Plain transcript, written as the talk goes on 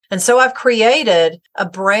And so I've created a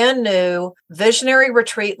brand new Visionary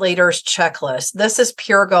Retreat Leaders checklist. This is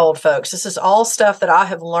pure gold, folks. This is all stuff that I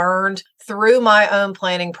have learned through my own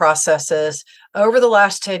planning processes over the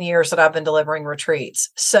last 10 years that I've been delivering retreats.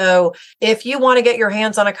 So if you want to get your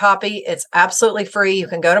hands on a copy, it's absolutely free. You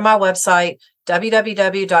can go to my website,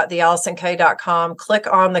 www.theallisonk.com, click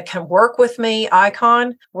on the Can Work With Me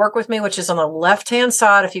icon, Work With Me, which is on the left-hand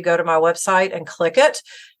side if you go to my website and click it,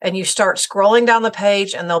 and you start scrolling down the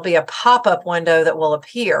page, and there'll be a pop-up window that will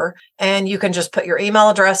appear, and you can just put your email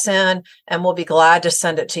address in, and we'll be glad to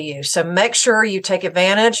send it to you. So make sure you take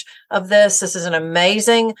advantage of this. This is an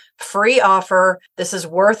amazing free offer. This is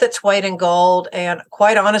worth its weight in gold. And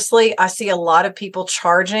quite honestly, I see a lot of people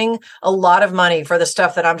charging a lot of money for the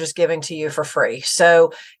stuff that I'm just giving to you for free.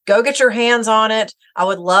 So go get your hands on it. I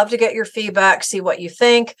would love to get your feedback, see what you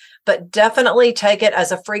think, but definitely take it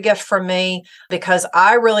as a free gift from me, because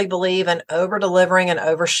I really believe in over delivering and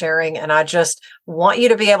oversharing. And I just want you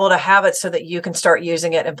to be able to have it so that you can start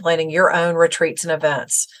using it and planning your own retreats and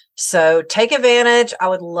events. So take advantage. I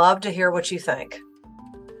would love to hear what you think.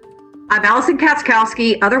 I'm Allison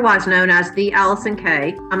Katzkowski, otherwise known as the Allison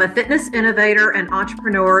K. I'm a fitness innovator and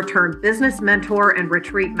entrepreneur turned business mentor and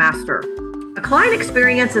retreat master. A client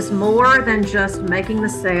experience is more than just making the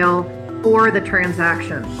sale or the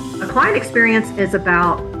transaction. A client experience is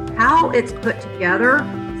about how it's put together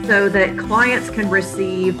so that clients can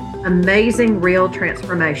receive amazing real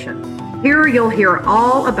transformation. Here you'll hear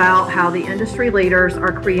all about how the industry leaders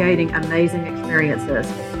are creating amazing experiences.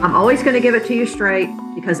 I'm always going to give it to you straight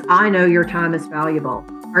because I know your time is valuable.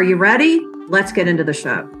 Are you ready? Let's get into the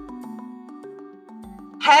show.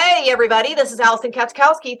 Hey, everybody. This is Allison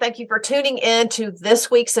Katzkowski. Thank you for tuning in to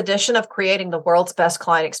this week's edition of Creating the World's Best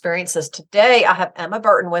Client Experiences. Today, I have Emma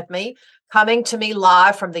Burton with me, coming to me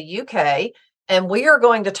live from the UK, and we are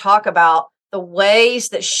going to talk about the ways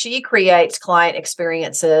that she creates client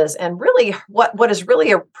experiences and really what is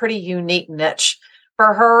really a pretty unique niche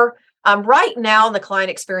for her. Right now in the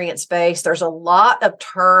client experience space, there's a lot of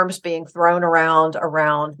terms being thrown around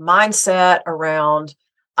mindset, around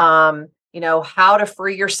how to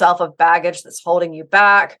free yourself of baggage that's holding you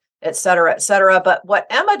back, et cetera, et cetera. But what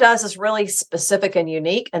Emma does is really specific and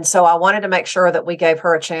unique. And so I wanted to make sure that we gave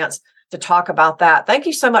her a chance to talk about that. Thank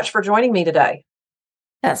you so much for joining me today.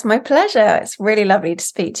 That's my pleasure. It's really lovely to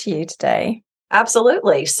speak to you today.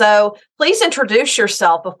 Absolutely. So please introduce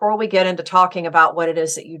yourself before we get into talking about what it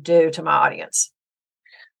is that you do to my audience.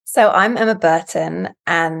 So I'm Emma Burton,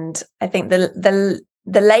 and I think the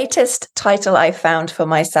latest title I found for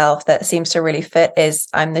myself that seems to really fit is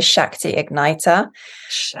I'm the Shakti Igniter.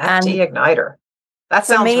 Igniter. That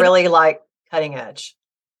sounds really like cutting edge.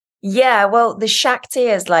 Yeah, well, the Shakti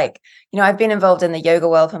is like, I've been involved in the yoga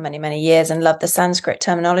world for many, many years and love the Sanskrit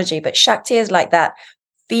terminology, but Shakti is like that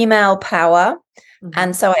female power. Mm-hmm.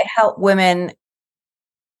 And so I help women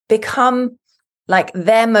become like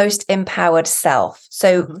their most empowered self.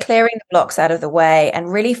 So clearing the blocks out of the way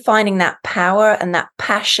and really finding that power and that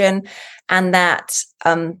passion and that,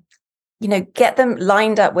 get them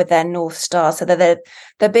lined up with their North Star so that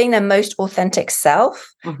they're being their most authentic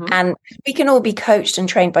self. Mm-hmm. And we can all be coached and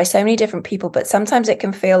trained by so many different people, but sometimes it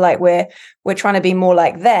can feel like we're trying to be more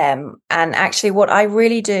like them. And actually what I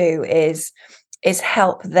really do is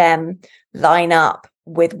help them line up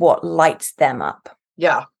with what lights them up.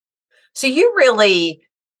 Yeah. So you really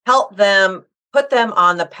help them, put them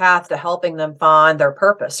on the path to helping them find their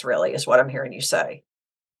purpose, really, is what I'm hearing you say.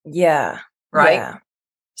 Yeah. Right? Yeah.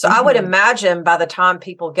 So I would imagine by the time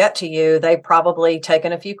people get to you, they've probably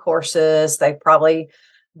taken a few courses. They've probably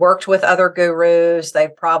worked with other gurus.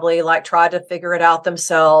 They've probably tried to figure it out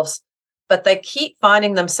themselves, but they keep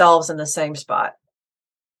finding themselves in the same spot.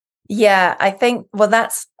 Yeah, I think,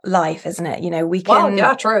 that's life, isn't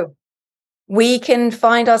it? True. We can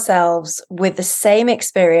find ourselves with the same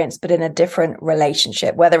experience, but in a different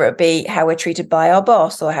relationship, whether it be how we're treated by our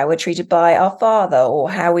boss or how we're treated by our father or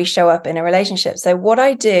how we show up in a relationship. So what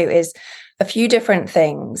I do is a few different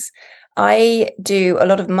things. I do a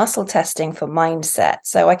lot of muscle testing for mindset.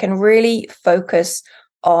 So I can really focus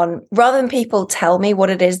on, rather than people tell me what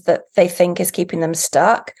it is that they think is keeping them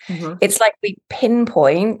stuck, it's like we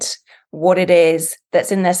pinpoint what it is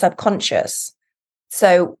that's in their subconscious.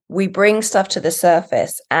 So we bring stuff to the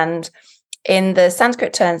surface, and in the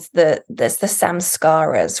Sanskrit terms, there's the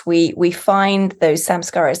samskaras. We find those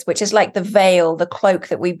samskaras, which is like the veil, the cloak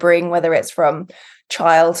that we bring, whether it's from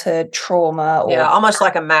childhood trauma or almost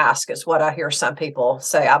like a mask is what I hear some people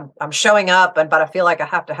say. I'm showing up, but I feel like I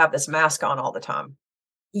have to have this mask on all the time.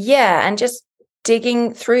 Yeah, and just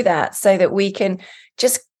digging through that so that we can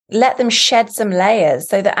just let them shed some layers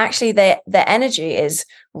so that actually their energy is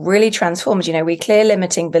really transformed. We clear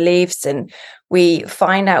limiting beliefs and we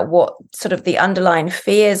find out what sort of the underlying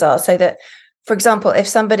fears are, so that, for example, if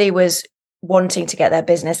somebody was wanting to get their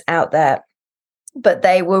business out there, but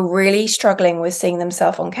they were really struggling with seeing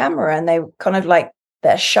themselves on camera, and they kind of like,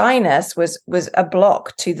 their shyness was a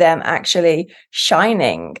block to them actually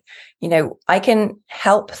shining. I can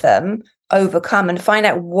help them overcome and find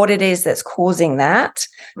out what it is that's causing that,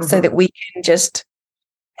 so that we can just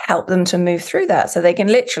help them to move through that, so they can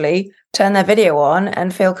literally turn their video on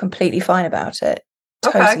and feel completely fine about it.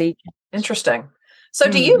 Okay. Totally Interesting. So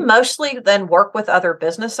do you mostly then work with other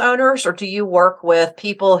business owners, or do you work with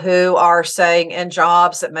people who are saying in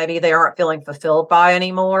jobs that maybe they aren't feeling fulfilled by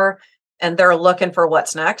anymore and they're looking for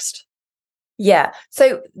what's next? Yeah.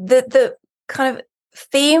 So the kind of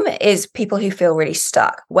theme is people who feel really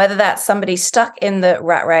stuck, whether that's somebody stuck in the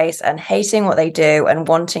rat race and hating what they do and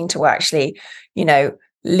wanting to actually,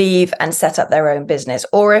 leave and set up their own business,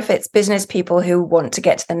 or if it's business people who want to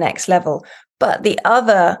get to the next level. But the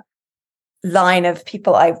other line of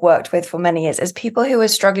people I've worked with for many years is people who are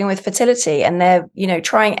struggling with fertility, and they're,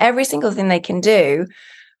 trying every single thing they can do.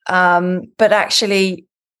 But actually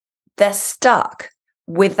they're stuck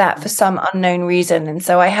with that for some unknown reason. And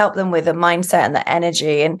so I help them with the mindset and the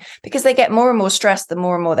energy, and because they get more and more stressed, the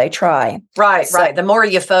more and more they try. Right. The more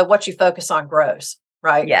what you focus on grows.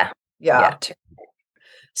 Right. Yeah.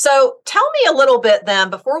 So tell me a little bit then,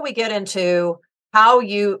 before we get into how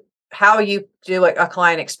you do a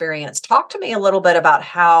client experience. Talk to me a little bit about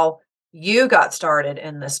how you got started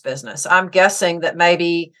in this business. I'm guessing that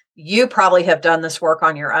maybe you probably have done this work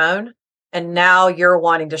on your own, and now you're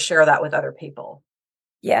wanting to share that with other people.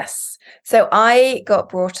 Yes. So I got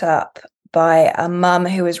brought up by a mum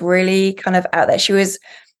who was really kind of out there. She was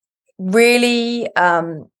really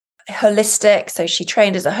holistic. So she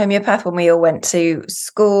trained as a homeopath when we all went to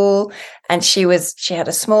school, and she had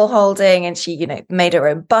a small holding, and she, made her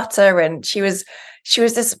own butter, and she was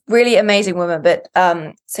this really amazing woman. But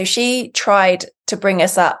so she tried to bring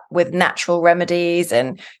us up with natural remedies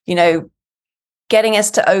and, getting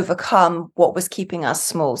us to overcome what was keeping us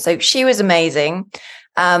small. So she was amazing.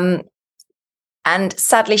 And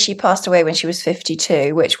sadly, she passed away when she was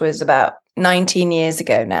 52, which was about 19 years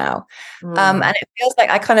ago now. And it feels like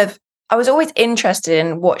I was always interested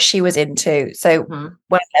in what she was into. So when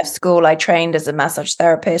I left school, I trained as a massage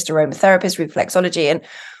therapist, aromatherapist, reflexology, and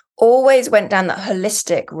always went down that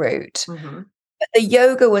holistic route. But the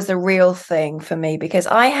yoga was a real thing for me, because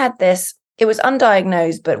I had this, it was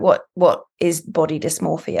undiagnosed, but what is body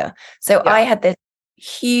dysmorphia? So I had this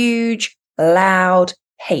huge, loud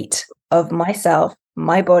hate of myself,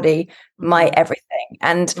 my body, my everything.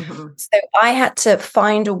 And so I had to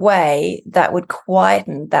find a way that would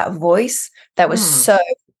quieten that voice that was so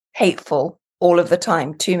hateful all of the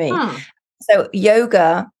time to me. So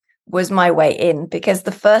yoga was my way in, because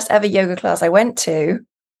the first ever yoga class I went to,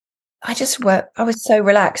 I was so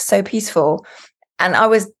relaxed, so peaceful. And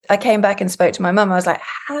I came back and spoke to my mum. I was like,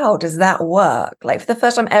 how does that work? Like, for the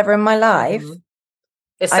first time ever in my life.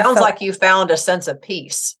 It sounds like you found a sense of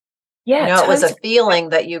peace. Yeah. It was a feeling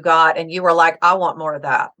that you got, and you were like, I want more of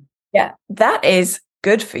that. Yeah. That is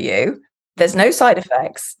good for you. There's no side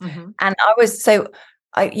effects. And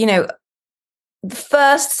the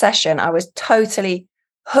first session, I was totally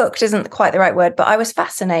hooked, isn't quite the right word, but I was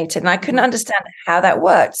fascinated, and I couldn't understand how that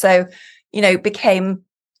worked. So, became,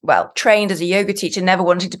 trained as a yoga teacher, never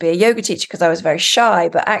wanted to be a yoga teacher because I was very shy,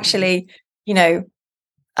 but actually,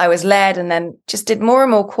 I was led, and then just did more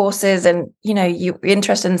and more courses, and, you're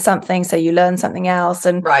interested in something, so you learn something else.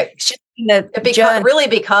 And it's just, it really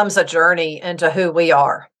becomes a journey into who we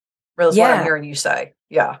are. Really, what I'm hearing you say.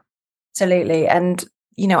 Yeah, absolutely. And,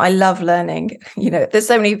 I love learning. There's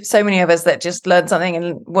so many of us that just learn something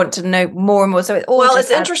and want to know more and more. So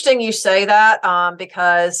it's interesting you say that,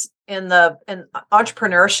 because in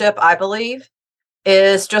entrepreneurship, I believe,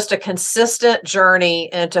 is just a consistent journey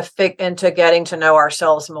into getting to know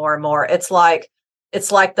ourselves more and more. It's like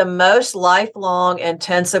the most lifelong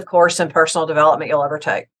intensive course in personal development you'll ever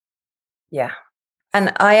take. Yeah.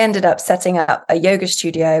 And I ended up setting up a yoga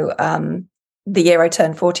studio the year I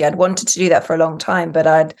turned 40. I'd wanted to do that for a long time, but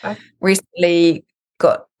I'd recently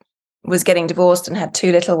was getting divorced and had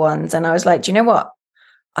 2 little ones. And I was like, do you know what?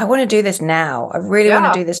 I want to do this now. I really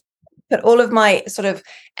want to do this. Put all of my sort of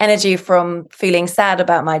energy from feeling sad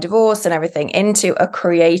about my divorce and everything into a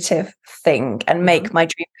creative thing and make my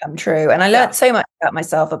dream come true. And I learned so much about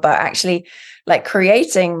myself, about actually like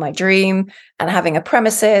creating my dream and having a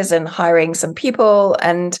premises and hiring some people.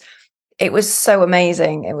 And it was so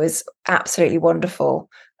amazing. It was absolutely wonderful.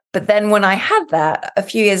 But then when I had that a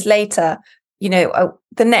few years later,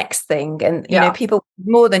 the next thing, and, people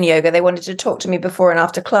more than yoga, they wanted to talk to me before and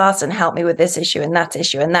after class and help me with this issue and that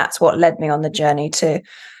issue. And that's what led me on the journey to,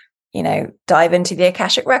 dive into the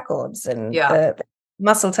Akashic records and the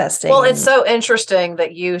muscle testing. Well, it's so interesting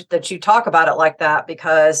that you talk about it like that,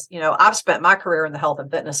 because, I've spent my career in the health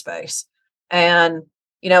and fitness space, and,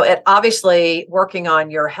 it obviously working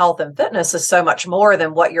on your health and fitness is so much more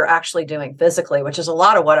than what you're actually doing physically, which is a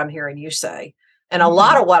lot of what I'm hearing you say. And a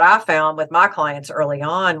lot of what I found with my clients early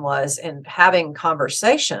on was in having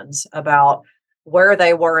conversations about where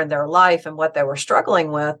they were in their life and what they were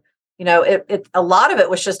struggling with. A lot of it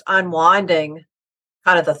was just unwinding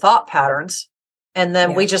kind of the thought patterns. And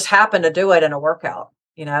then we just happened to do it in a workout,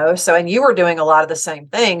 so, and you were doing a lot of the same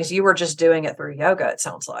things. You were just doing it through yoga, it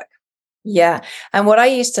sounds like. Yeah. And what I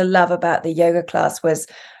used to love about the yoga class was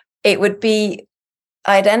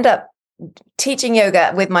I'd end up teaching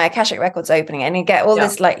yoga with my Akashic records opening, and you get all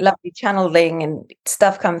this like lovely channeling and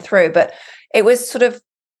stuff come through. But it was sort of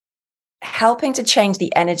helping to change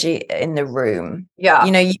the energy in the room.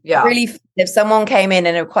 Really, if someone came in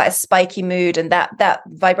a quite a spiky mood, and that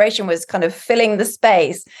vibration was kind of filling the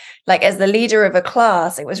space, like as the leader of a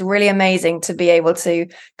class, it was really amazing to be able to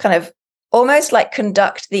kind of almost like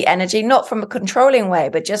conduct the energy, not from a controlling way,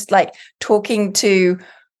 but just like talking to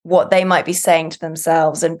what they might be saying to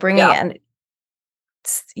themselves and bringing it. And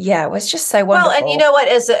it was just so wonderful. Well, and you know what,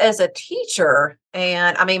 as a teacher,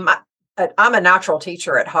 and I mean, I'm a natural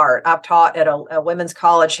teacher at heart. I've taught at a women's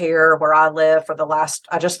college here where I live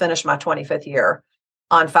I just finished my 25th year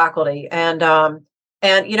on faculty. And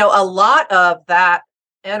a lot of that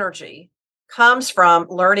energy comes from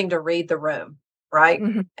learning to read the room, right?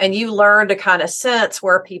 Mm-hmm. And you learn to kind of sense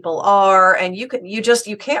where people are, and you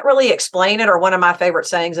can't really explain it. Or one of my favorite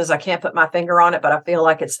sayings is, I can't put my finger on it, but I feel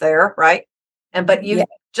like it's there. Right. But you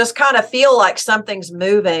just kind of feel like something's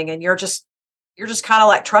moving, and you're just kind of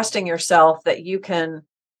like trusting yourself that you can,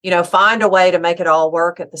 find a way to make it all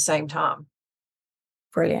work at the same time.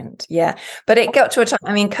 Brilliant. Yeah. But it got to a time,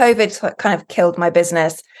 I mean, COVID kind of killed my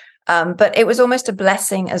business. But it was almost a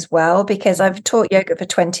blessing as well, because I've taught yoga for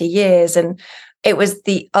 20 years, and it was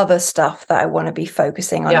the other stuff that I want to be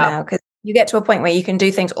focusing on now, because you get to a point where you can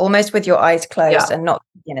do things almost with your eyes closed and not,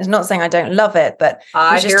 it's not saying I don't love it, but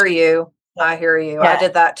I hear you. I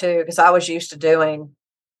did that too, because I was used to doing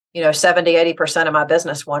 70-80% of my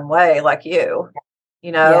business one way, like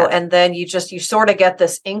and then you sort of get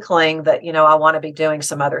this inkling that, I want to be doing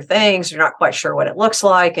some other things. You're not quite sure what it looks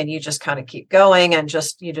like. And you just kind of keep going, and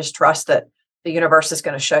you just trust that the universe is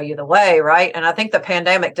going to show you the way. Right. And I think the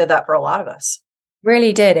pandemic did that for a lot of us.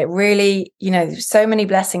 Really did. It really, so many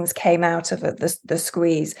blessings came out of it, the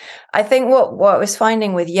squeeze. I think what I was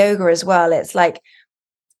finding with yoga as well, it's like,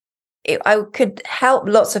 I could help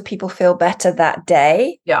lots of people feel better that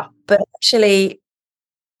day. Yeah. But actually,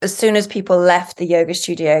 as soon as people left the yoga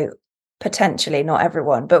studio, potentially not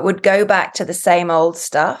everyone, but would go back to the same old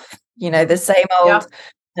stuff, the same old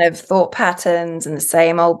kind of thought patterns and the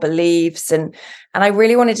same old beliefs. And I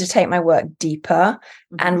really wanted to take my work deeper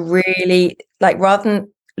and really, like, rather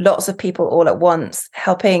than lots of people all at once,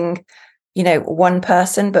 helping, one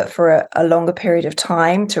person, but for a longer period of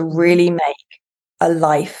time, to really make a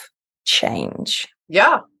life change.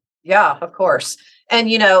 Yeah, of course. And,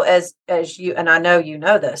 as you, and I know you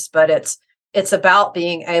know this, but it's about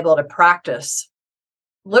being able to practice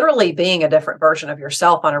literally being a different version of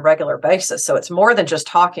yourself on a regular basis. So it's more than just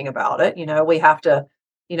talking about it. We have to,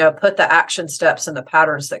 put the action steps and the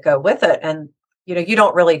patterns that go with it. And, you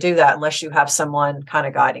don't really do that unless you have someone kind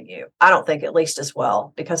of guiding you. I don't think, at least as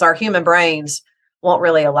well, because our human brains won't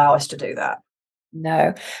really allow us to do that.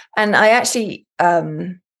 No. And I actually,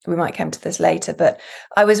 we might come to this later, but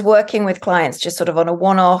I was working with clients just sort of on a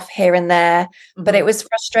one-off here and there, but it was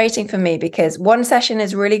frustrating for me because one session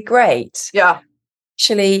is really great. Yeah.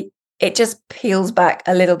 Actually, it just peels back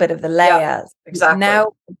a little bit of the layers. Yeah, exactly.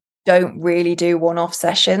 Now, don't really do one-off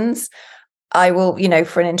sessions. I will,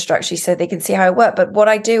 for an introductory so they can see how I work. But what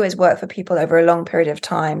I do is work for people over a long period of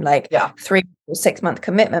time, like 3 or 6 month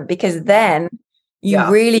commitment, because then you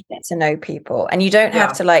really get to know people, and you don't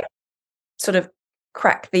have to like sort of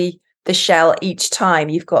crack the shell each time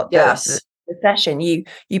you've got the session.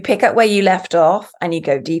 You pick up where you left off, and you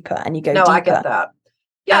go deeper and you go deeper. I get that.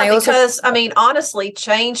 Yeah, because I mean, honestly,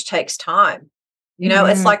 change takes time.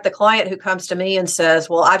 It's like the client who comes to me and says,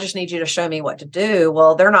 well, I just need you to show me what to do.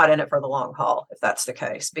 Well, they're not in it for the long haul, if that's the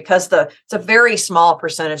case, because it's a very small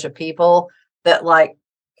percentage of people that like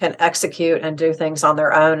can execute and do things on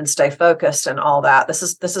their own and stay focused and all that. This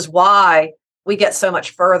is why we get so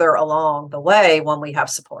much further along the way when we have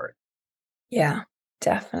support. Yeah.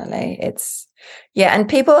 Definitely. And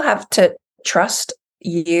people have to trust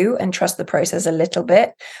you and trust the process a little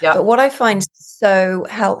bit. Yeah. But what I find so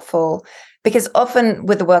helpful, because often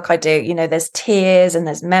with the work I do, there's tears and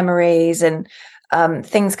there's memories and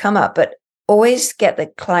things come up, but always get the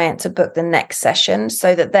client to book the next session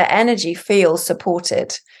so that their energy feels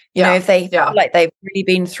supported. If they feel like they've really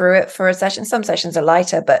been through it for a session, some sessions are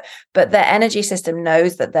lighter, but their energy system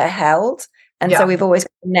knows that they're held. And so we've always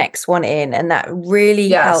got the next one in, and that really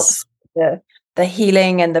helps the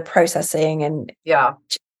healing and the processing. And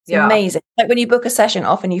it's amazing. Like when you book a session,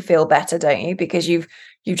 often you feel better, don't you? Because you've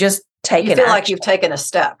just taken you feel action. like you've taken a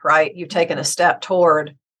step, right? You've taken a step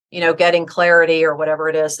toward, getting clarity or whatever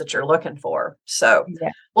it is that you're looking for. So,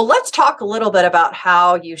 well, let's talk a little bit about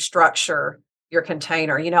how you structure your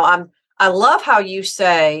container. I love how you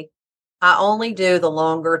say, I only do the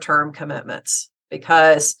longer term commitments,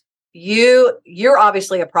 because you're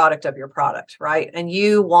obviously a product of your product, right? And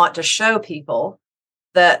you want to show people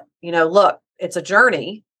that, look, it's a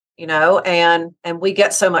journey, and we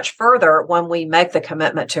get so much further when we make the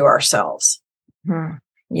commitment to ourselves.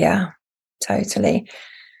 Yeah, totally.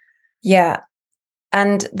 Yeah.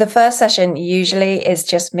 And the first session usually is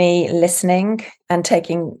just me listening and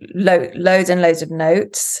taking loads and loads of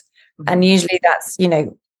notes. And usually that's,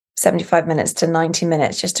 75 minutes to 90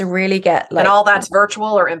 minutes just to really get and all that's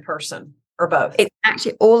virtual or in person or both? It's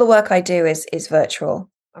actually all the work I do is virtual.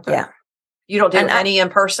 Okay. Yeah. You don't do any in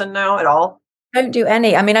person now at all? I don't do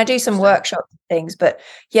any. I mean, I do some workshops and things, but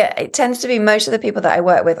it tends to be most of the people that I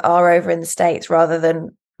work with are over in the States rather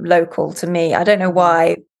than local to me. I don't know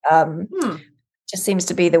why. Just seems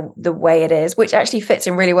to be the way it is, which actually fits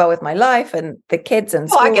in really well with my life and the kids and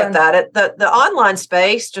school. I get that. The online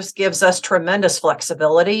space just gives us tremendous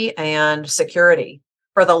flexibility and security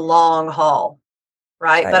for the long haul,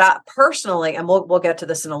 right? But I personally, and we'll get to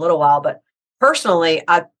this in a little while, but personally,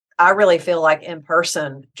 I really feel like in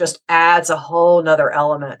person just adds a whole nother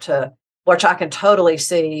element to which I can totally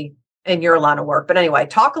see in your line of work. But anyway,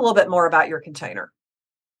 talk a little bit more about your container.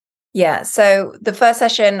 Yeah. So the first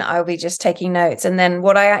session, I'll be just taking notes. And then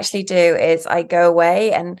what I actually do is I go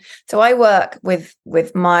away. And so I work with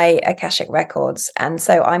my Akashic records. And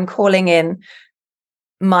so I'm calling in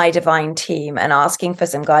my divine team and asking for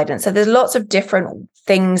some guidance. So there's lots of different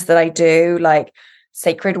things that I do, like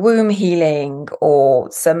sacred womb healing or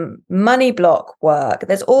some money block work.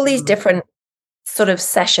 There's all these different sort of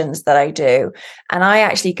sessions that I do. And I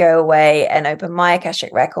actually go away and open my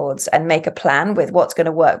Akashic records and make a plan with what's going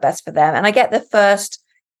to work best for them. And I get the first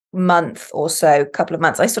month or so, couple of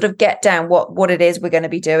months, I sort of get down what it is we're going to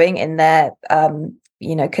be doing in their,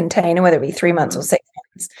 container, whether it be 3 months or 6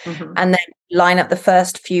 months, and then line up the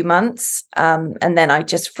first few months. And then I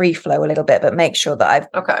just free flow a little bit, but make sure that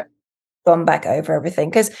I've gone back over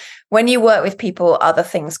everything, because when you work with people, other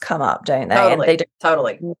things come up, don't they? Totally, and they don't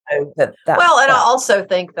totally know that. Well, and I also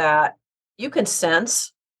think that you can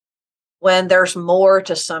sense when there's more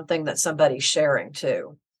to something that somebody's sharing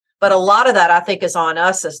too. But a lot of that, I think, is on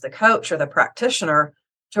us as the coach or the practitioner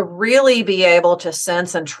to really be able to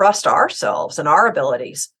sense and trust ourselves and our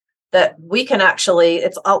abilities, that we can actually,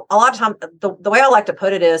 it's a lot of time, the way I like to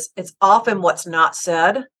put it is, it's often what's not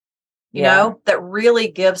said, you know, that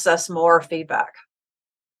really gives us more feedback.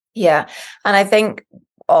 Yeah. And I think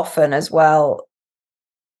often as well,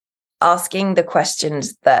 asking the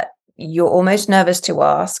questions that you're almost nervous to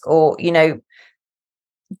ask, or,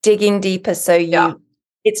 digging deeper. So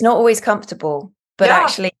it's not always comfortable, but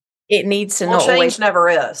actually it needs to not change always. Never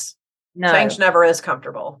is. No. Change never is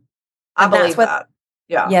comfortable. I believe that.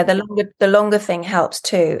 Yeah. Yeah. The longer thing helps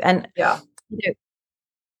too. And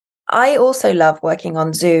I also love working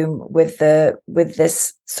on Zoom with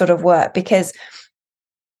this sort of work, because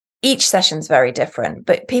each session's very different,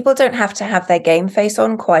 but people don't have to have their game face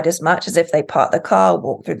on quite as much as if they parked the car,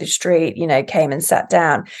 walked through the street, came and sat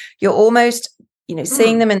down. You're almost,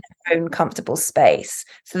 seeing them in their own comfortable space.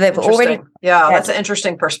 So they've already. Yeah, that's an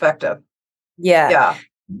interesting perspective. Yeah.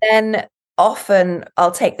 Then often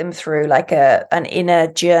I'll take them through like an inner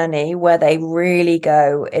journey where they really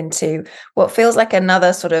go into what feels like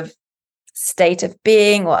another sort of state of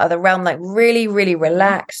being or other realm, like really, really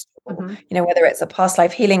relaxed, whether it's a past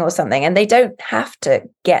life healing or something. And they don't have to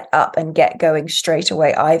get up and get going straight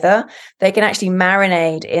away either. They can actually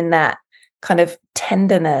marinate in that kind of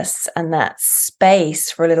tenderness and that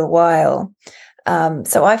space for a little while.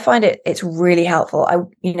 So I find it's really helpful.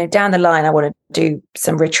 Down the line, I want to do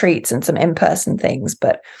some retreats and some in-person things,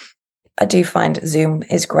 but I do find Zoom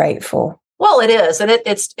is great for. Well, it is. And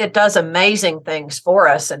it does amazing things for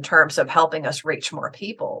us in terms of helping us reach more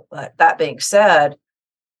people. But that being said,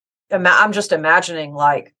 I'm just imagining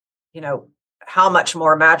how much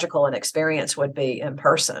more magical an experience would be in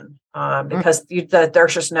person, because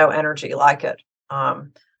there's just no energy like it.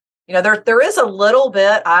 There is a little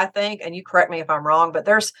bit, I think, and you correct me if I'm wrong, but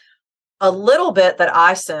there's a little bit that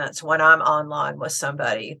I sense when I'm online with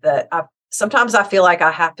somebody that sometimes I feel like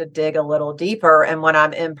I have to dig a little deeper. And when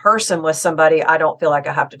I'm in person with somebody, I don't feel like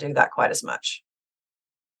I have to do that quite as much.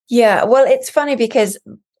 Yeah, well, it's funny because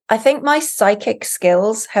I think my psychic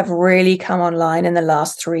skills have really come online in the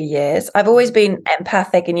last 3 years. I've always been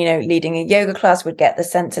empathic and, leading a yoga class would get the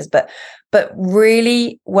senses. But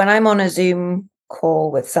really, when I'm on a Zoom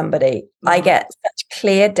call with somebody, I get such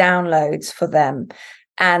clear downloads for them.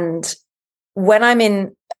 And when I'm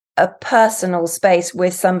in a personal space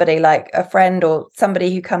with somebody like a friend or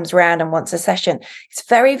somebody who comes around and wants a session, it's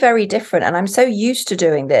very, very different. And I'm so used to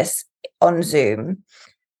doing this on Zoom.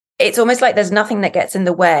 It's almost like there's nothing that gets in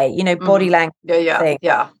the way, body language.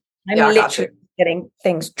 Yeah. I'm literally getting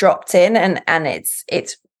things dropped in, and it's.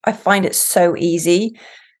 I find it so easy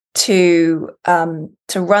to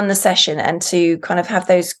run the session and to kind of have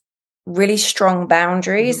those really strong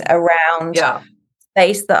boundaries around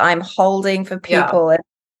space that I'm holding for people, and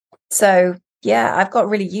so I've got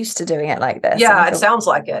really used to doing it like this. Yeah, it sounds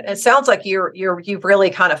like it. It sounds like you've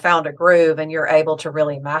really kind of found a groove and you're able to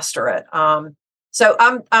really master it. So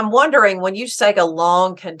I'm wondering, when you say a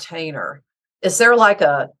long container, is there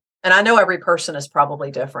and I know every person is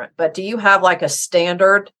probably different, but do you have like a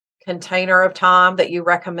standard container of time that you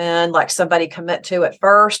recommend, like somebody commit to at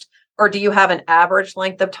first, or do you have an average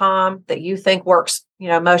length of time that you think works,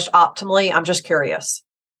 most optimally? I'm just curious.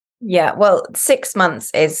 Yeah, well, 6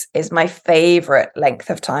 months is my favorite length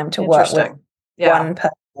of time to work with one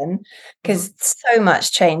person, because so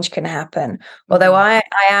much change can happen. Although I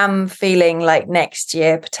am feeling like next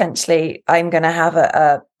year potentially I'm going to have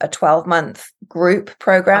a 12-month group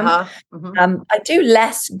program. I do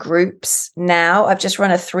less groups now. I've just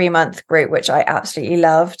run a 3-month group, which I absolutely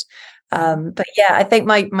loved. But I think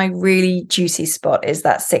my really juicy spot is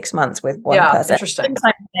that 6 months with one person. Interesting.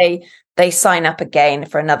 Sometimes they sign up again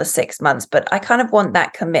for another 6 months, but I kind of want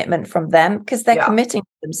that commitment from them because they're committing to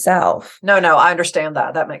themselves. No, I understand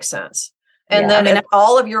that. That makes sense. And then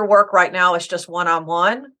all of your work right now is just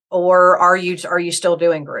one-on-one, or are you still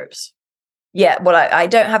doing groups? Yeah, well, I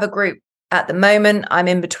don't have a group at the moment. I'm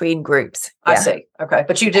in between groups. I see. Okay.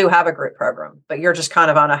 But you do have a group program, but you're just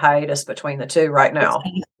kind of on a hiatus between the two right now.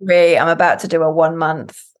 I'm about to do a 1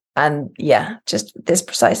 month, and just this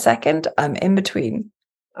precise second, I'm in between.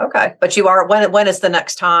 Okay. But you are, when is the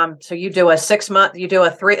next time? So you do a 6 month, you do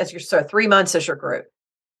 3 months as your group.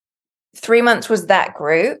 3 months was that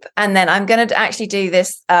group. And then I'm going to actually do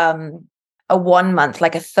this, a 1 month,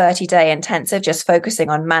 like a 30-day intensive, just focusing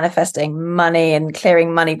on manifesting money and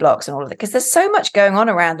clearing money blocks and all of it. Because there's so much going on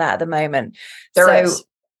around that at the moment. There is.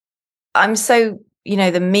 I'm so,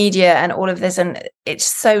 the media and all of this, and it's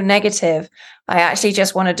so negative. I actually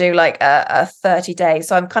just want to do like a 30 days.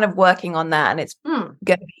 So I'm kind of working on that, and it's going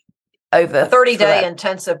to be over a 30-day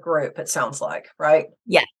intensive group. It sounds like, right?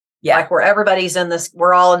 Yeah. Like where everybody's in this,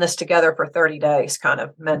 we're all in this together for 30 days kind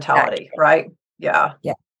of mentality, right? Yeah.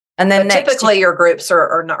 And then typically your groups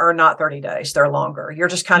are not 30 days. They're longer. You're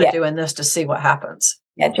just kind of doing this to see what happens.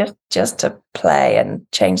 Yeah. Just to play and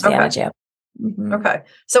change the energy up. Okay.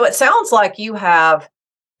 So it sounds like you have,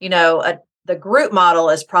 the group model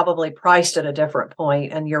is probably priced at a different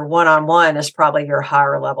point, and your one-on-one is probably your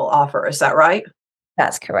higher level offer. Is that right?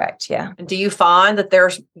 That's correct. Yeah. And do you find that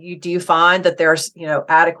there's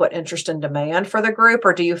adequate interest and demand for the group,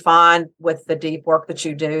 or do you find with the deep work that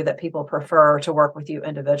you do that people prefer to work with you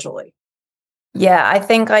individually? Yeah, I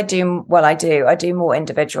think I do. Well, I do more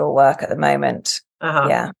individual work at the moment.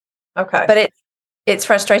 Yeah. Okay. But it's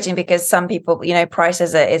frustrating because some people, price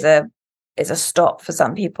is a stop for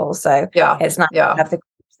some people. So it's not to have the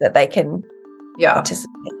groups that they can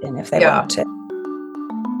participate in if they want to.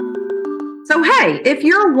 So, hey, if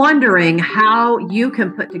you're wondering how you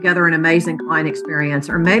can put together an amazing client experience,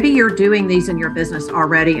 or maybe you're doing these in your business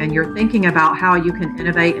already and you're thinking about how you can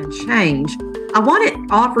innovate and change, I want to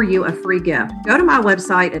offer you a free gift. Go to my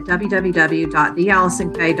website at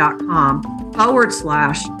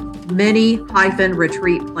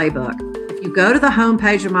www.theallisonkay.com/mini-retreat playbook. If you go to the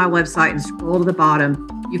homepage of my website and scroll to the bottom,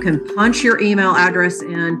 you can punch your email address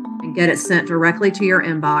in and get it sent directly to your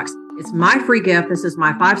inbox. It's my free gift. This is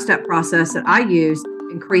my 5-step process that I use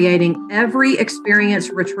in creating every experience,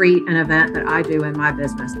 retreat, and event that I do in my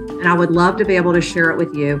business. And I would love to be able to share it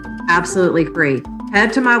with you absolutely free.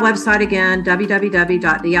 Head to my website again,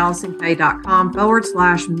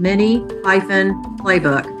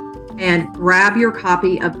 www.theallisonkay.com/mini-playbook, and grab your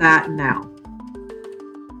copy of that now.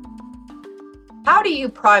 How do you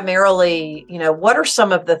primarily, what are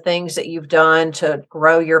some of the things that you've done to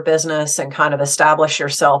grow your business and kind of establish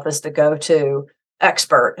yourself as the go-to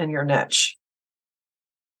expert in your niche?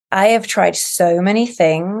 I have tried so many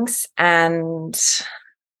things, and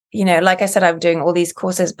like I said, I'm doing all these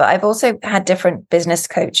courses, but I've also had different business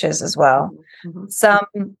coaches as well. Mm-hmm.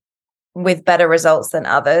 Some with better results than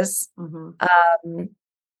others. Mm-hmm.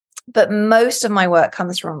 But most of my work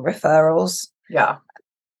comes from referrals. Yeah.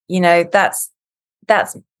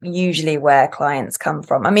 That's usually where clients come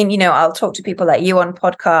from. I mean, I'll talk to people like you on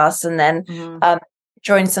podcasts, and then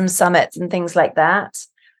join some summits and things like that.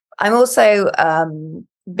 I'm also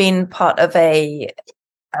been part of a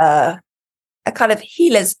kind of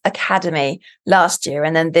healers academy last year,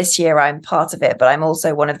 and then this year I'm part of it, but I'm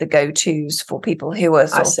also one of the go-tos for people who are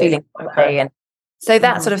sort of feeling okay, and so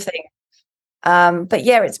that sort of thing. But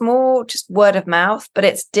yeah, it's more just word of mouth, but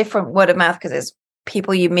it's different word of mouth because it's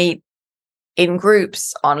people you meet in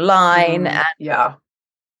groups online. And yeah.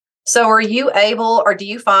 So are you able, or do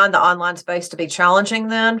you find the online space to be challenging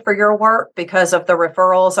then for your work because of the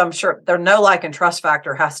referrals? I'm sure there no like and trust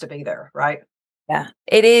factor has to be there, right? Yeah,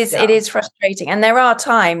 it is. Yeah. It is frustrating. And there are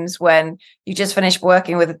times when you just finish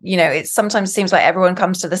working with, it sometimes seems like everyone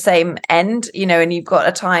comes to the same end, and you've got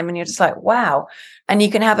a time and you're just like, wow. And you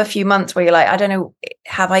can have a few months where you're like, I don't know,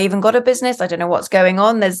 have I even got a business? I don't know what's going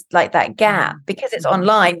on. There's like that gap because it's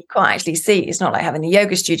online. You can't actually see. It's not like having a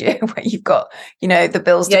yoga studio where you've got, the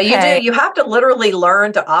bills to pay. Yeah, you do. You have to literally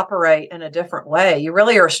learn to operate in a different way. You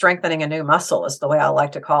really are strengthening a new muscle is the way I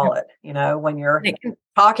like to call it, when you're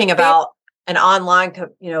talking about an online,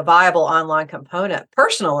 viable online component.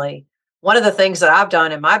 Personally, one of the things that I've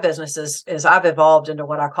done in my business is I've evolved into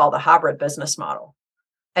what I call the hybrid business model.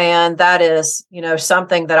 And that is,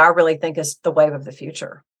 something that I really think is the wave of the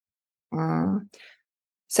future.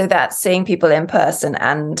 So that's seeing people in person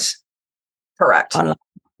and correct. Online.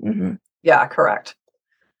 Mm-hmm. Yeah, correct.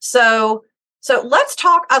 So let's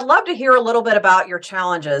talk. I'd love to hear a little bit about your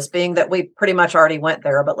challenges, being that we pretty much already went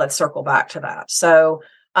there, but let's circle back to that. So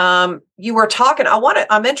you were talking,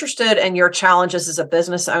 I'm interested in your challenges as a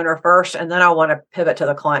business owner first, and then I want to pivot to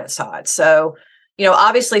the client side. So,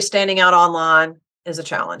 obviously standing out online is a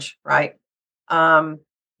challenge, right?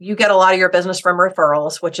 You get a lot of your business from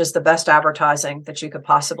referrals, which is the best advertising that you could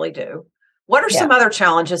possibly do. What are some other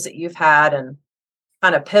challenges that you've had and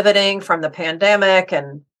kind of pivoting from the pandemic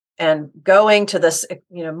and going to this,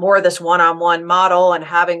 more of this one-on-one model and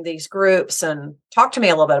having these groups? And talk to me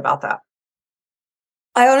a little bit about that.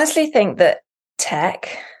 I honestly think that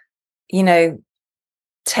tech's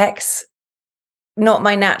not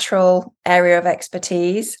my natural area of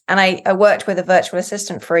expertise. And I worked with a virtual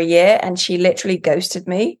assistant for a year, and she literally ghosted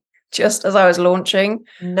me just as I was launching.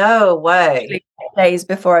 No way. Days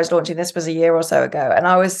before I was launching. This was a year or so ago. And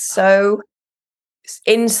I was so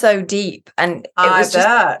deep. And I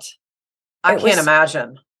bet. I can't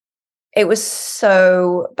imagine. It was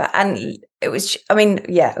so bad. And it was,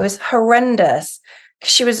 it was horrendous.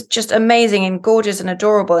 She was just amazing and gorgeous and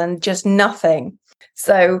adorable and just nothing.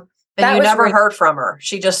 So and you never heard from her.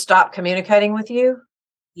 She just stopped communicating with you?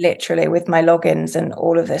 Literally, with my logins and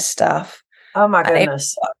all of this stuff. Oh my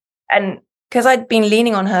goodness. And because I'd been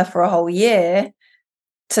leaning on her for a whole year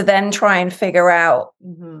to then try and figure out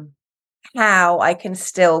how I can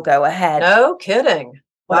still go ahead. No kidding.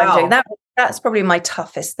 Wow. I'm doing. That's probably my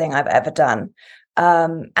toughest thing I've ever done.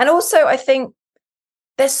 And also I think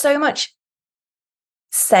there's so much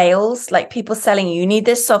sales, like people selling you need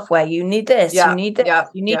this software, you need this, you need this,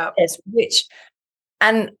 you need this,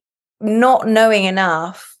 and not knowing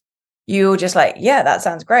enough, you're just like, yeah, that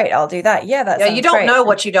sounds great, I'll do that. You don't know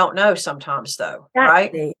what you don't know sometimes though.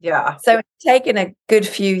 Exactly. Right? Yeah. So it's taken a good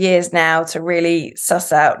few years now to really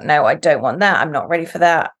suss out, no, I don't want that, I'm not ready for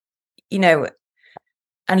that,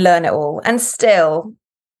 and learn it all. And still,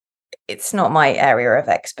 it's not my area of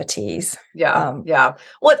expertise. Yeah.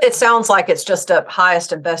 Well, it sounds like it's just a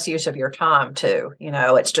highest and best use of your time too.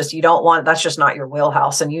 It's just, you don't want, that's just not your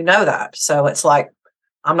wheelhouse, and that. So it's like,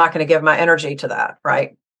 I'm not going to give my energy to that.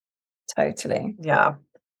 Right. Totally. Yeah.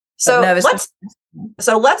 So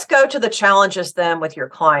let's go to the challenges then with your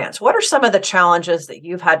clients. What are some of the challenges that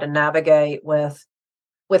you've had to navigate with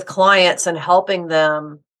clients and helping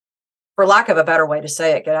them, for lack of a better way to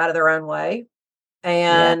say it, get out of their own way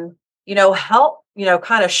and, help,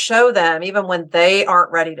 kind of show them, even when they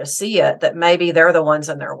aren't ready to see it, that maybe they're the ones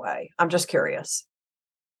in their way? I'm just curious.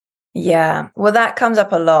 Yeah. Well, that comes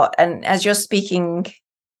up a lot. And as you're speaking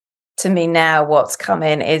to me now, what's come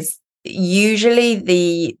in is usually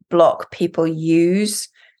the block people use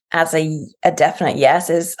as a definite yes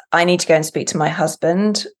is, I need to go and speak to my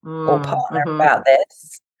husband or partner about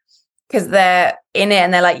this. because they're in it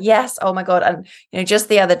and they're like, yes, oh my God. And, just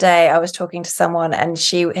the other day I was talking to someone and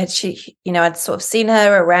I'd sort of seen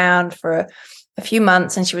her around for a few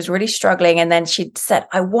months and she was really struggling. And then she said,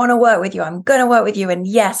 I want to work with you. I'm going to work with you. And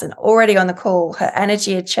yes. And already on the call, her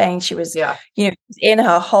energy had changed. She was, in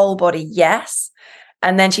her whole body. Yes.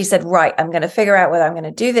 And then she said, right, I'm going to figure out whether I'm going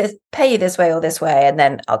to do this, pay you this way or this way. And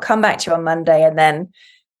then I'll come back to you on Monday. And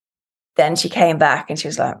then she came back and she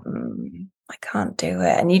was like, I can't do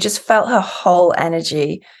it. And you just felt her whole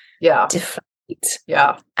energy deflate.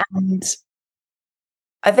 Yeah. And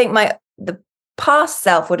I think the past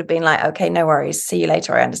self would have been like, okay, no worries. See you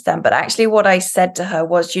later. I understand. But actually what I said to her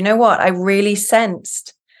was, you know what? I really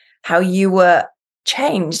sensed how you were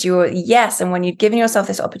changed. You were yes. And when you'd given yourself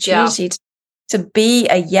this opportunity to be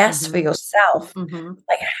a yes for yourself,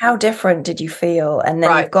 like how different did you feel? And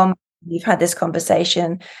then you've had this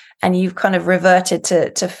conversation and you've kind of reverted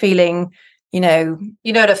to feeling,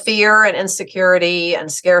 to fear and insecurity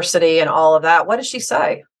and scarcity and all of that. What did she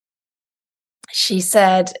say? She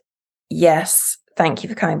said, yes, thank you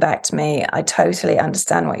for coming back to me. I totally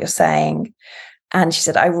understand what you're saying. And she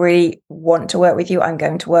said, I really want to work with you. I'm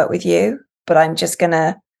going to work with you, but I'm just going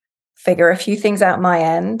to figure a few things out my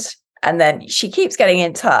end. And then she keeps getting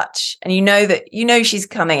in touch and she's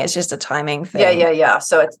coming. It's just a timing thing. Yeah.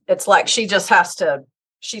 So it's like she just has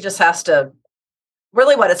to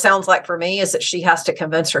really what it sounds like for me is that she has to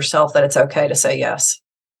convince herself that it's okay to say yes.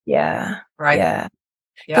 Yeah. Right. Yeah.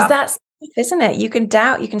 Because that's, isn't it? You can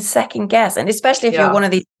doubt, you can second guess. And especially if you're one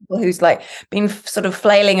of these people who's like been sort of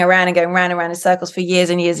flailing around and going round and round in circles for years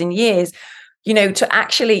and years and years, to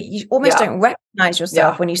actually, you almost don't recognize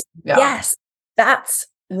yourself when you say, yes, that's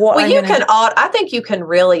what I think you can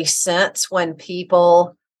really sense when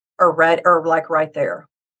people are like right there.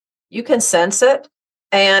 You can sense it.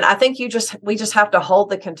 And I think we just have to hold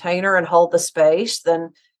the container and hold the space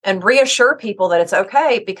and reassure people that it's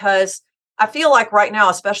okay, because I feel like right now,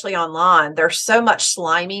 especially online, there's so much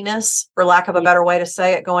sliminess, for lack of a better way to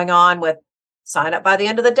say it, going on with sign up by the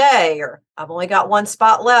end of the day, or I've only got one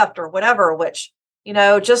spot left or whatever, which,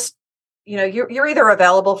 you're either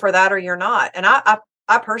available for that or you're not. And I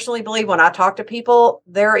personally believe when I talk to people,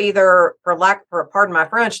 they're either, pardon my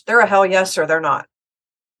French, they're a hell yes or they're not.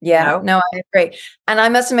 Yeah, no, I agree. And I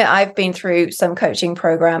must admit, I've been through some coaching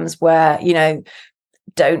programs where,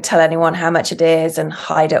 don't tell anyone how much it is and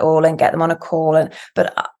hide it all and get them on a call.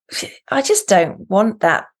 But I just don't want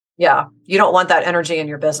that. Yeah. You don't want that energy in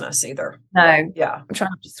your business either. No. Yeah. I'm trying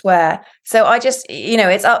to swear. So I just,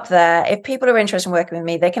 it's up there. If people are interested in working with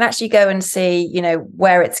me, they can actually go and see,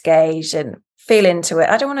 where it's gauged and feel into it.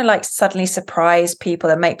 I don't want to like suddenly surprise people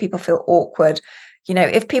and make people feel awkward.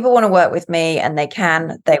 If people want to work with me and they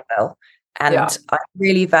can, they will. And I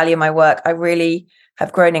really value my work. I really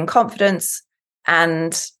have grown in confidence.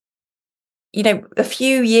 And, a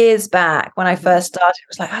few years back when I first started, it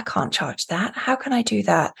was like, I can't charge that. How can I do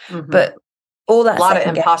that? But all that. A lot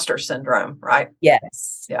of imposter syndrome, right?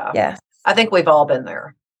 Yes. Yeah. Yes. I think we've all been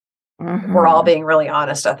there. We're all being really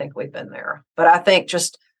honest. I think we've been there. But I think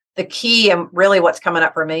just the key and really what's coming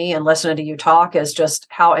up for me and listening to you talk is just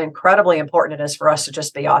how incredibly important it is for us to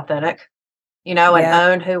just be authentic, and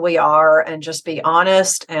own who we are and just be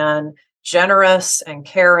honest and generous and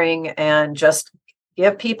caring and just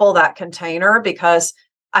give people that container, because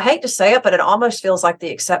I hate to say it, but it almost feels like the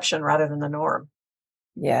exception rather than the norm.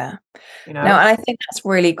 Yeah. No, and I think that's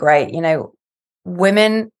really great.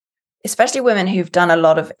 Women, especially women who've done a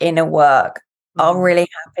lot of inner work, are really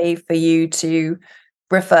happy for you to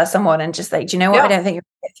refer someone and just like, do you know what? I don't think you're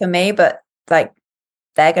fit for me, but like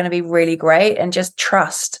they're going to be really great, and just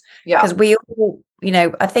trust. Because we all,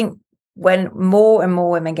 I think when more and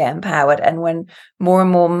more women get empowered and when more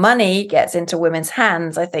and more money gets into women's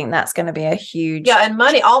hands, I think that's going to be a huge. Yeah. And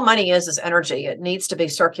all money is energy. It needs to be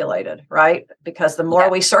circulated, right? Because the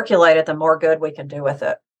more we circulate it, the more good we can do with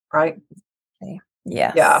it. Right.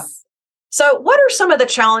 Yes. Yeah. So what are some of the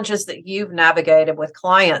challenges that you've navigated with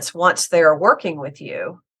clients once they're working with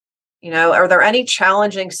you? Are there any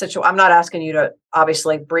challenging situations? I'm not asking you to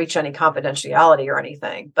obviously breach any confidentiality or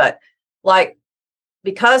anything, but like,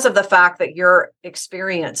 because of the fact that your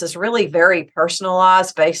experience is really very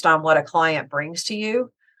personalized based on what a client brings to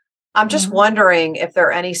you, I'm just wondering if there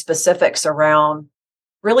are any specifics around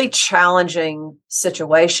really challenging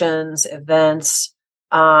situations, events,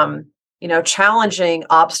 challenging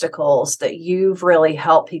obstacles that you've really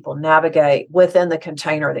helped people navigate within the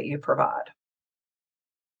container that you provide.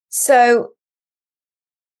 So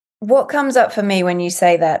what comes up for me when you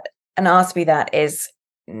say that and ask me that is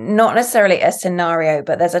not necessarily a scenario,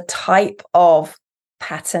 but there's a type of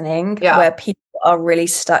patterning where people are really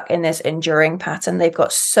stuck in this enduring pattern. They've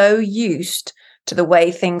got so used to the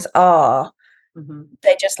way things are. Mm-hmm.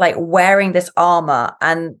 They're just like wearing this armor,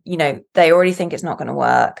 and they already think it's not going to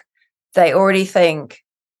work. They already think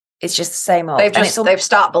it's just the same old. They've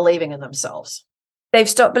stopped believing in themselves. They've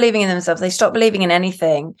stopped believing in themselves. They stopped believing in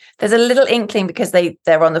anything. There's a little inkling because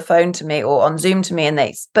they're on the phone to me or on Zoom to me, and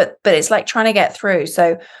but it's like trying to get through.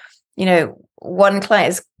 So, one client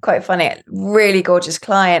is quite funny, really gorgeous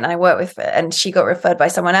client I work with, and she got referred by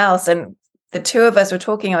someone else, and the two of us were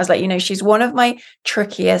talking. I was like, she's one of my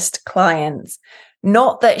trickiest clients.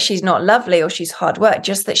 Not that she's not lovely or she's hard work,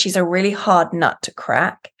 just that she's a really hard nut to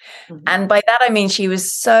crack. Mm-hmm. And by that, I mean, she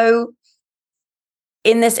was so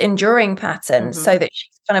in this enduring pattern, mm-hmm. so that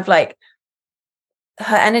she's kind of like,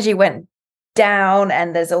 her energy went down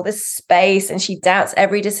and there's all this space and she doubts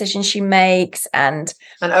every decision she makes. And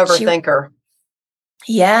an overthinker.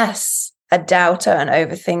 Yes, a doubter, an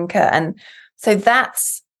overthinker. And so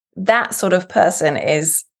that sort of person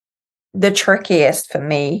is the trickiest for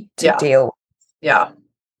me to deal with. Yeah.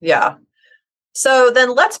 Yeah. So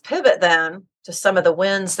then let's pivot then to some of the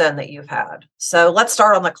wins then that you've had. So let's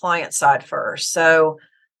start on the client side first. So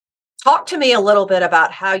talk to me a little bit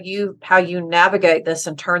about how you navigate this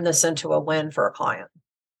and turn this into a win for a client.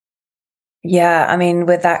 Yeah, I mean,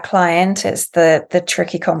 with that client, it's the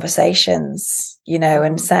tricky conversations, mm-hmm.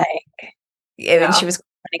 and saying, and she was funny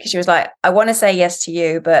because she was like, I want to say yes to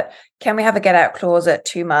you, but can we have a get out clause at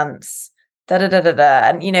 2 months? Da da da da da.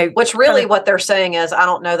 And which really what they're saying is, I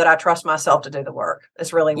don't know that I trust myself to do the work.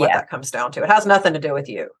 It's really what that comes down to. It has nothing to do with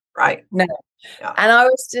you, right? No. Yeah. And I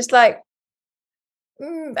was just like,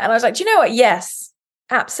 and I was like, do you know what? Yes,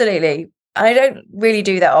 absolutely. I don't really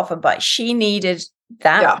do that often, but she needed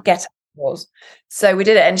that get out clause. So we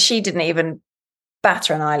did it, and she didn't even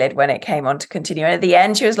batter an eyelid when it came on to continue. And at the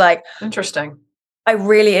end, she was like, interesting. I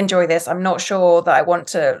really enjoy this. I'm not sure that I want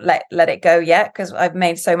to let it go yet because I've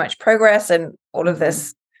made so much progress and all of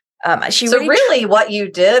this. Really what you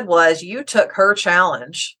did was you took her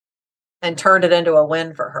challenge and turned it into a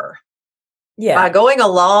win for her. Yeah. By going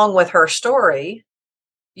along with her story,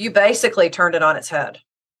 you basically turned it on its head.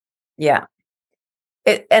 Yeah.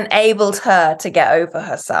 It enabled her to get over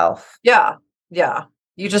herself. Yeah. Yeah.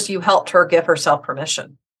 You helped her give herself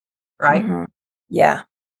permission. Right. Mm-hmm. Yeah.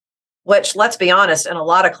 Which, let's be honest, in a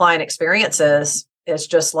lot of client experiences is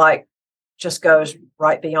just goes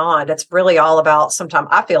right beyond. It's really all about,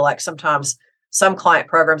 I feel like sometimes some client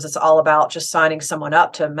programs, it's all about just signing someone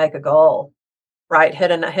up to make a goal, right?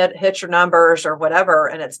 Hit your numbers or whatever.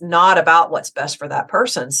 And it's not about what's best for that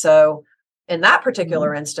person. So in that particular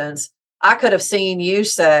mm-hmm. instance, I could have seen you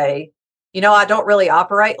say, I don't really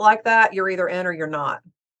operate like that. You're either in or you're not.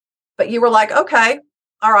 But you were like, okay,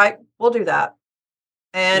 all right, we'll do that.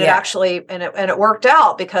 And it actually, and it worked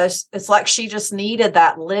out because it's like she just needed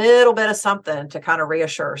that little bit of something to kind of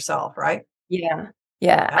reassure herself, right? Yeah.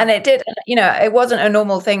 And it did, it wasn't a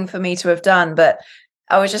normal thing for me to have done, but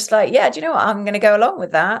I was just like, do you know what? I'm going to go along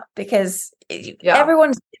with that because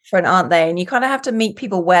everyone's different, aren't they? And you kind of have to meet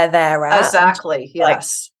people where they're at. Exactly.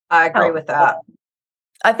 Yes. I agree with that.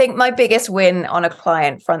 I think my biggest win on a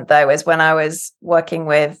client front, though, is when I was working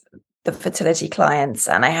with the fertility clients,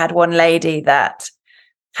 and I had one lady that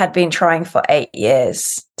had been trying for 8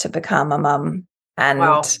 years to become a mum,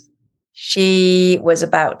 and she was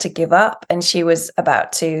about to give up, and she was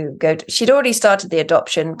about to go she'd already started the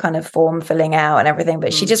adoption kind of form filling out and everything,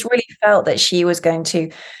 but she just really felt that she felt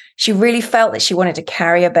that she wanted to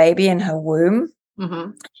carry a baby in her womb.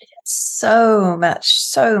 Mm-hmm. So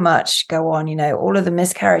much go on, all of the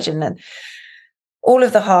miscarriage and then all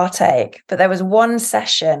of the heartache. But there was one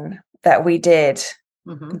session that we did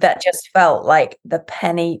mm-hmm. that just felt like the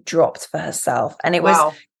penny dropped for herself. And it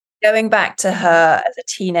was going back to her as a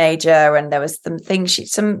teenager, and there was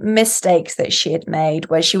some mistakes that she had made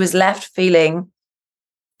where she was left feeling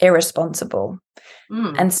irresponsible.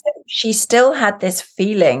 And so she still had this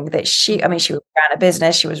feeling that she ran a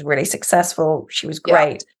business, she was really successful, she was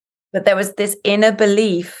great. But there was this inner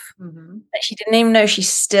belief mm-hmm. that she didn't even know she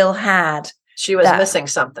still had. She was missing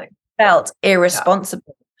something. Felt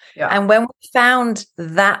irresponsible. Yeah. And when we found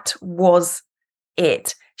that was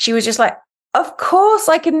it, she was just like, of course,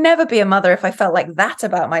 I could never be a mother if I felt like that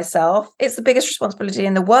about myself. It's the biggest responsibility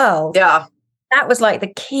in the world. Yeah. That was like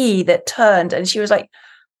the key that turned. And she was like,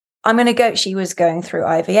 I'm going to go. She was going through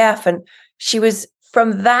IVF, and she was,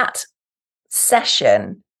 from that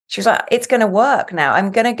session, she was like, it's going to work now.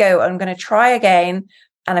 I'm going to go. I'm going to try again,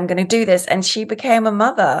 and I'm going to do this. And she became a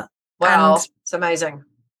mother. Wow. And it's amazing.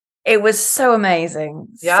 It was so amazing.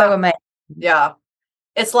 Yeah. So amazing. Yeah.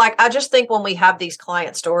 It's like, I just think when we have these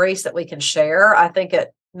client stories that we can share, I think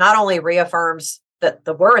not only reaffirms that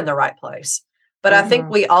we're in the right place, but I think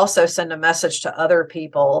we also send a message to other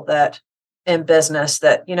people that in business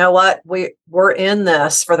that, you know what, we're in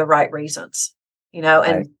this for the right reasons,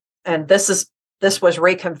 and this was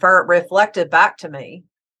reflected back to me.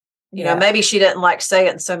 Maybe she didn't like say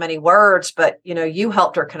it in so many words, but you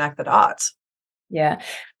helped her connect the dots. Yeah.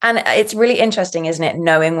 And it's really interesting, isn't it?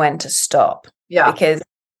 Knowing when to stop. Yeah. Because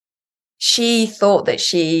she thought that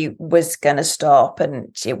she was going to stop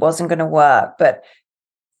and it wasn't going to work. But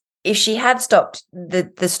if she had stopped,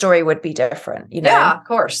 the story would be different, Yeah, of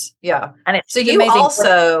course. Yeah. And it's so you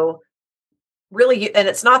also really, and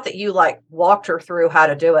it's not that you like walked her through how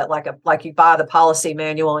to do it, like you buy the policy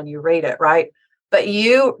manual and you read it, right? But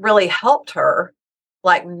you really helped her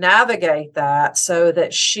like navigate that so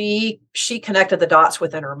that she connected the dots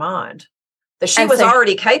within her mind that she was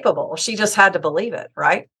already capable. She just had to believe it,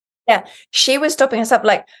 right? Yeah. She was stopping herself.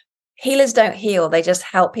 Like, healers don't heal. They just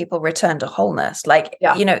help people return to wholeness. Like,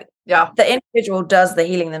 the individual does the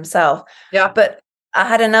healing themselves. Yeah. But I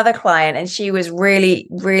had another client and she was really,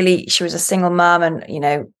 really, she was a single mom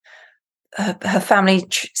and, her family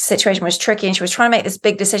situation was tricky and she was trying to make this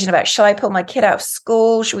big decision about, should I pull my kid out of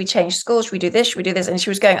school? Should we change schools? Should we do this? Should we do this? And she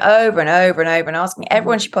was going over and over and over and asking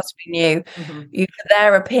everyone she possibly knew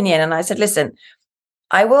their opinion. And I said, listen,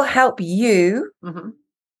 I will help you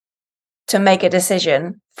to make a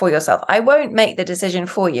decision for yourself. I won't make the decision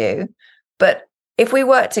for you, but if we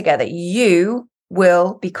work together, you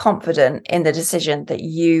will be confident in the decision that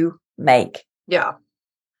you make. Yeah.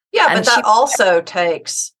 Yeah. And but that also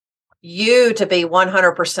takes you to be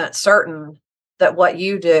 100% certain that what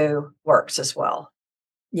you do works as well.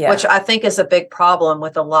 Yeah. Which I think is a big problem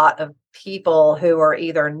with a lot of people who are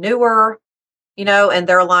either newer, in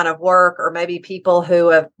their line of work, or maybe people who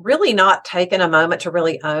have really not taken a moment to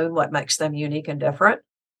really own what makes them unique and different.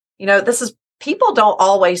 People don't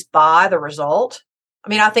always buy the result. I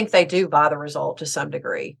mean, I think they do buy the result to some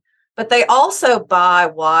degree, but they also buy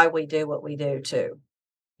why we do what we do too.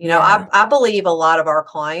 I believe a lot of our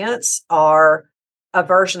clients are a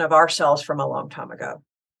version of ourselves from a long time ago.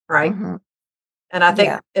 Right. And I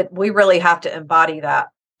think we really have to embody that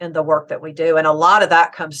in the work that we do. And a lot of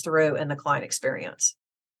that comes through in the client experience.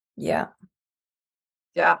 Yeah.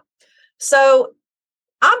 Yeah. So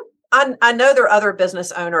I know there are other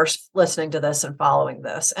business owners listening to this and following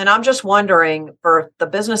this. And I'm just wondering, for the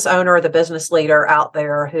business owner or the business leader out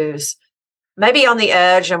there who's maybe on the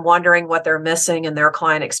edge and wondering what they're missing in their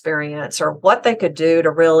client experience or what they could do to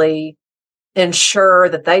really ensure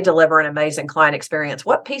that they deliver an amazing client experience,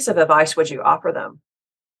 what piece of advice would you offer them?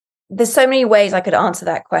 There's so many ways I could answer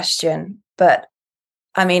that question, but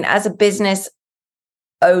I mean, as a business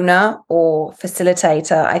owner or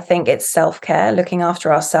facilitator, I think it's self-care, looking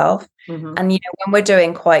after ourselves. And, when we're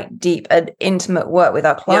doing quite deep and intimate work with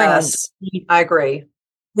our clients, I agree.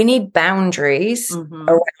 We need boundaries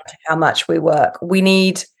around how much we work. We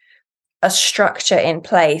need a structure in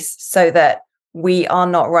place so that we are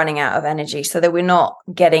not running out of energy, so that we're not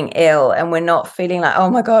getting ill and we're not feeling like, oh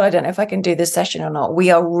my God, I don't know if I can do this session or not. We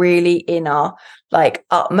are really in our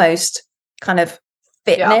utmost kind of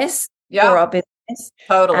fitness for our business.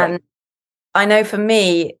 Totally. And I know for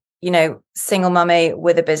me, single mummy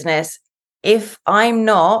with a business, if I'm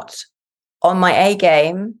not on my A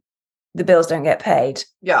game, the bills don't get paid.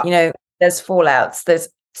 Yeah. There's fallouts.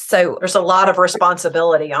 There's a lot of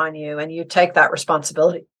responsibility on you, and you take that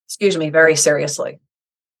responsibility, very seriously.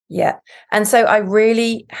 Yeah. And so I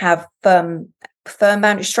really have firm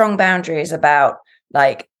boundaries, strong boundaries about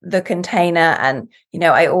the container. And,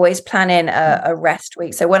 I always plan in a rest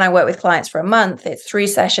week. So when I work with clients for a month, it's 3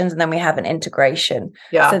 sessions and then we have an integration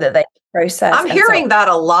so that they process. I'm hearing that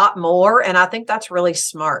a lot more. And I think that's really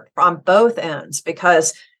smart on both ends,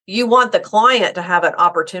 because you want the client to have an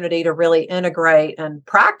opportunity to really integrate and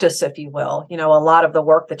practice, if you will, a lot of the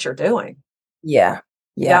work that you're doing. Yeah.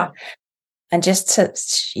 And just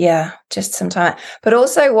some time. But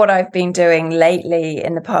also what I've been doing lately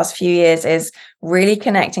in the past few years is really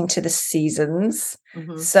connecting to the seasons.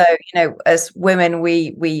 So, as women,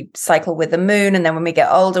 we cycle with the moon. And then when we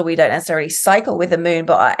get older, we don't necessarily cycle with the moon,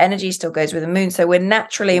 but our energy still goes with the moon. So we're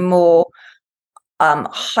naturally more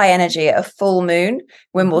high energy at a full moon.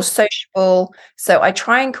 We're more sociable. So I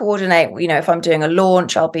try and coordinate, if I'm doing a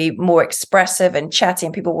launch, I'll be more expressive and chatty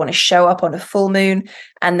and people want to show up on a full moon,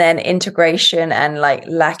 and then integration and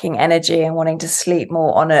lacking energy and wanting to sleep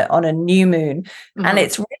more on a new moon. And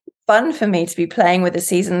it's really fun for me to be playing with the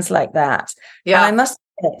seasons like that. Yeah. And I must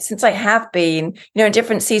admit, since I have been, in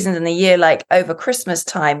different seasons in the year, over Christmas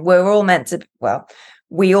time, we're all meant to,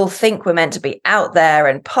 we all think we're meant to be out there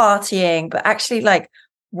and partying, but actually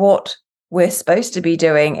what we're supposed to be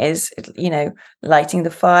doing is, lighting the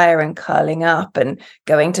fire and curling up and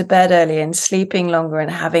going to bed early and sleeping longer and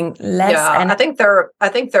having less energy. I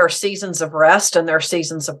think there are seasons of rest and there are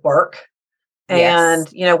seasons of work. And,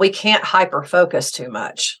 we can't hyper focus too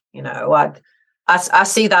much. I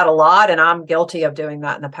see that a lot, and I'm guilty of doing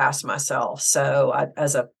that in the past myself. So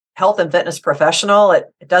as a health and fitness professional, it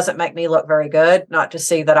doesn't make me look very good not to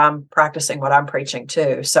see that I'm practicing what I'm preaching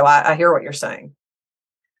too. So I hear what you're saying.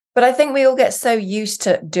 But I think we all get so used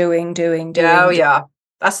to doing. Oh, yeah.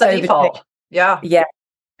 That's the default. Yeah. Yeah.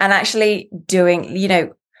 And actually doing,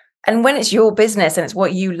 and when it's your business and it's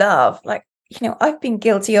what you love, like, I've been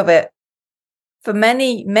guilty of it for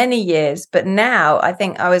many, many years. But now I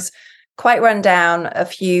think I was quite run down a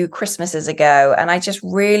few Christmases ago, and I just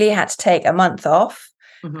really had to take a month off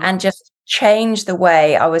and just change the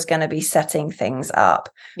way I was going to be setting things up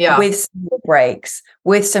with some breaks,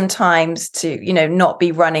 with some times to, not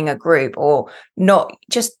be running a group or not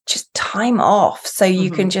just time off. So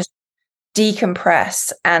you can just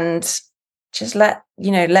decompress and just let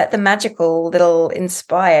the magical little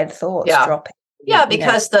inspired thoughts drop in. Yeah,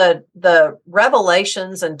 because the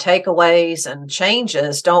revelations and takeaways and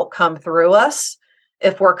changes don't come through us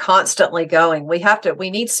if we're constantly going. We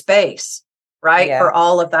need space, right? For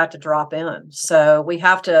all of that to drop in. So we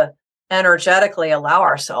have to energetically allow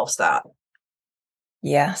ourselves that.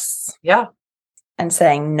 Yes. Yeah. And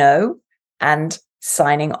saying no and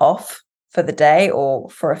signing off for the day or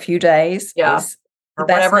for a few days. Or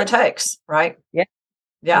whatever it takes, right? Yeah.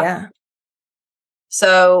 Yeah.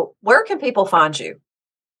 So where can people find you?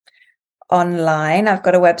 Online. I've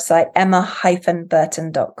got a website,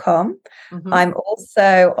 emma-burton.com. I'm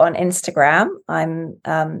also on Instagram. I'm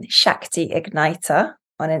Shakti Igniter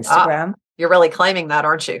on Instagram. You're really claiming that,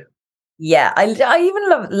 aren't you? Yeah. I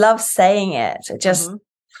even love saying it. It just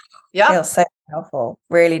feels so powerful.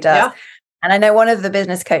 Really does. Yeah. And I know one of the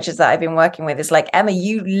business coaches that I've been working with is like, Emma,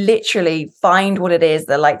 you literally find what it is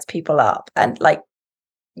that lights people up, and like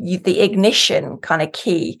the ignition kind of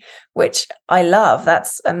key, which I love.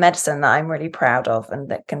 That's a medicine that I'm really proud of and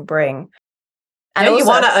that can bring. And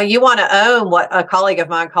also, you want to own what a colleague of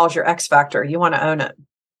mine calls your X factor. You want to own it.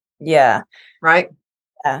 Yeah. Right.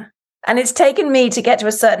 Yeah. And it's taken me to get to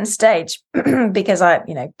a certain stage because I'm,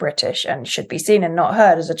 British and should be seen and not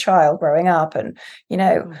heard as a child growing up, and,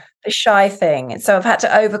 the shy thing. And so I've had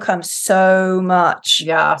to overcome so much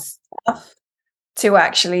stuff to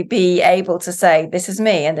actually be able to say, this is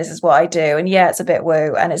me and this is what I do. And it's a bit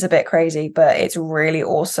woo and it's a bit crazy, but it's really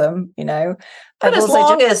awesome, But as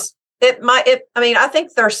long as I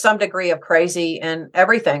think there's some degree of crazy in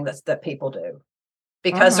everything that people do.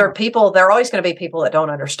 Because there are people, there are always going to be people that don't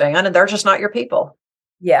understand, and they're just not your people.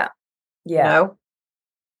 Yeah. Yeah.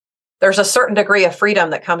 There's a certain degree of freedom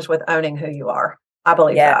that comes with owning who you are. I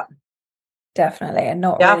believe that. Definitely. And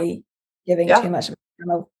not really giving too much of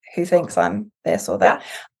who thinks I'm this or that.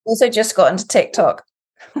 Also just got into TikTok.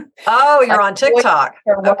 Oh, you're on TikTok.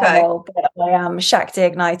 Okay. But I am Shakti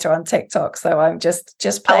Igniter on TikTok. So I'm just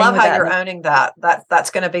playing. I love how you're owning that. That's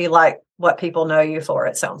going to be like what people know you for,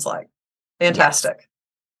 it sounds like. Fantastic. Yes.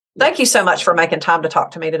 Thank you so much for making time to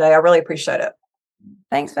talk to me today. I really appreciate it.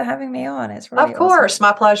 Thanks for having me on. It's really Of course, awesome.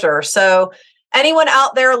 My pleasure. So anyone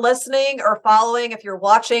out there listening or following, if you're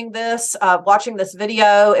watching this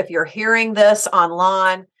video, if you're hearing this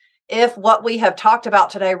online, if what we have talked about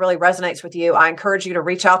today really resonates with you, I encourage you to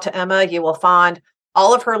reach out to Emma. You will find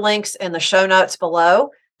all of her links in the show notes below.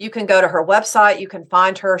 You can go to her website. You can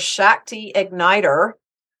find her Shakti Igniter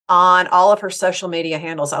on all of her social media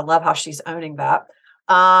handles. I love how she's owning that.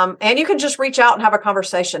 And you can just reach out and have a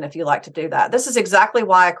conversation if you like to do that. This is exactly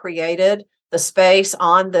why I created the space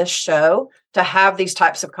on this show to have these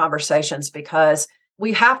types of conversations, because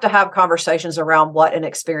we have to have conversations around what an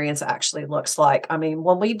experience actually looks like. I mean,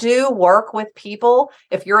 when we do work with people,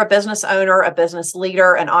 if you're a business owner, a business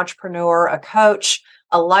leader, an entrepreneur, a coach,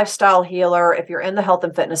 a lifestyle healer, if you're in the health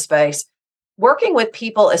and fitness space, working with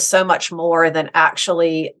people is so much more than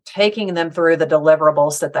actually taking them through the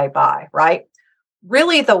deliverables that they buy, right?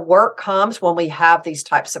 Really, the work comes when we have these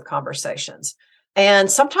types of conversations.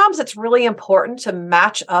 And sometimes it's really important to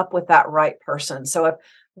match up with that right person. So if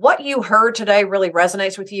what you heard today really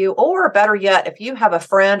resonates with you, or better yet, if you have a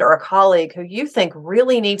friend or a colleague who you think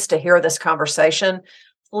really needs to hear this conversation,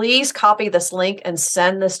 please copy this link and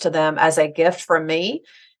send this to them as a gift from me.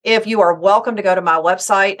 If you are welcome to go to my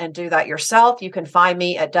website and do that yourself, you can find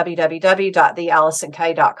me at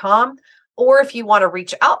www.theallisonk.com. Or if you want to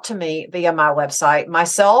reach out to me via my website,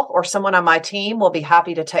 myself or someone on my team will be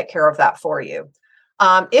happy to take care of that for you.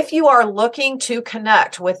 If you are looking to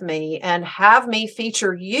connect with me and have me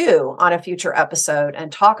feature you on a future episode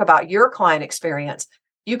and talk about your client experience,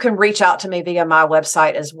 you can reach out to me via my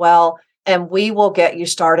website as well, and we will get you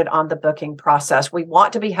started on the booking process. We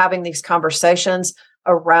want to be having these conversations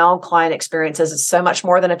around client experiences. It's so much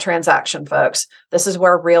more than a transaction, folks. This is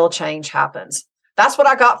where real change happens. That's what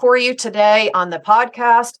I got for you today on the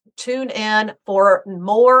podcast. Tune in for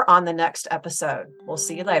more on the next episode. We'll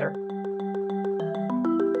see you later.